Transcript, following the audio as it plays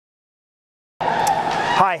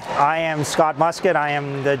Hi, I am Scott Muscat. I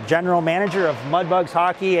am the General Manager of Mudbugs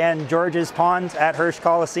Hockey and George's Ponds at Hirsch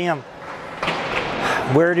Coliseum.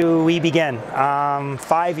 Where do we begin?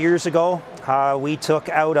 5 years ago, we took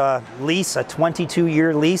out a lease, a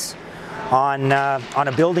 22-year lease on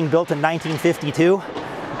a building built in 1952.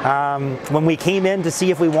 When we came in to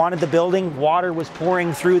see if we wanted the building, water was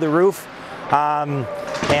pouring through the roof, and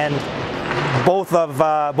both of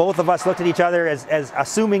us looked at each other as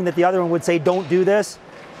assuming that the other one would say, "Don't do this,"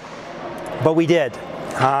 but we did.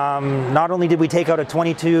 Not only did we take out a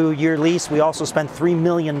 22-year lease, we also spent $3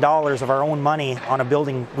 million of our own money on a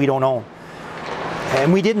building we don't own.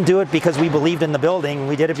 And we didn't do it because we believed in the building.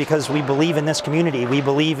 We did it because we believe in this community. We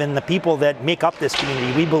believe in the people that make up this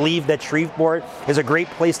community. We believe that Shreveport is a great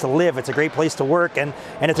place to live. It's a great place to work, and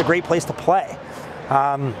it's a great place to play.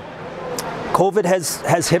 COVID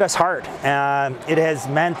has hit us hard. It has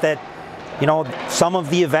meant that, you know, some of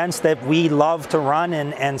the events that we love to run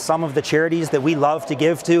and some of the charities that we love to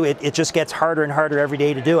give to, it just gets harder and harder every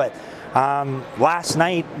day to do it. Last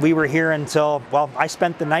night we were here until, well, I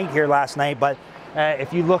spent the night here last night, but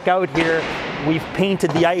if you look out here, we've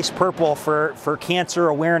painted the ice purple for cancer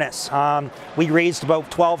awareness. We raised about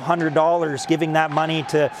 $1,200 giving that money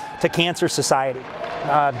to Cancer Society.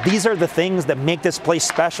 These are the things that make this place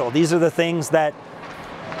special. These are the things that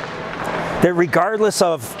regardless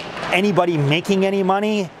of anybody making any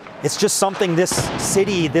money, it's just something this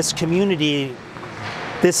city, this community,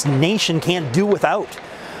 this nation can't do without.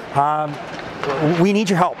 We need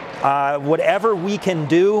your help. Whatever we can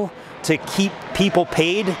do to keep people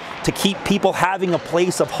paid, to keep people having a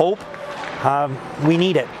place of hope, we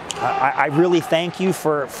need it. I really thank you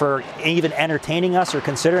for even entertaining us or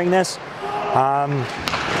considering this.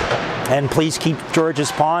 And please keep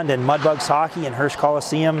George's Pond and Mudbugs Hockey and Hirsch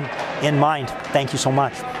Coliseum in mind. Thank you so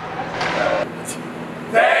much.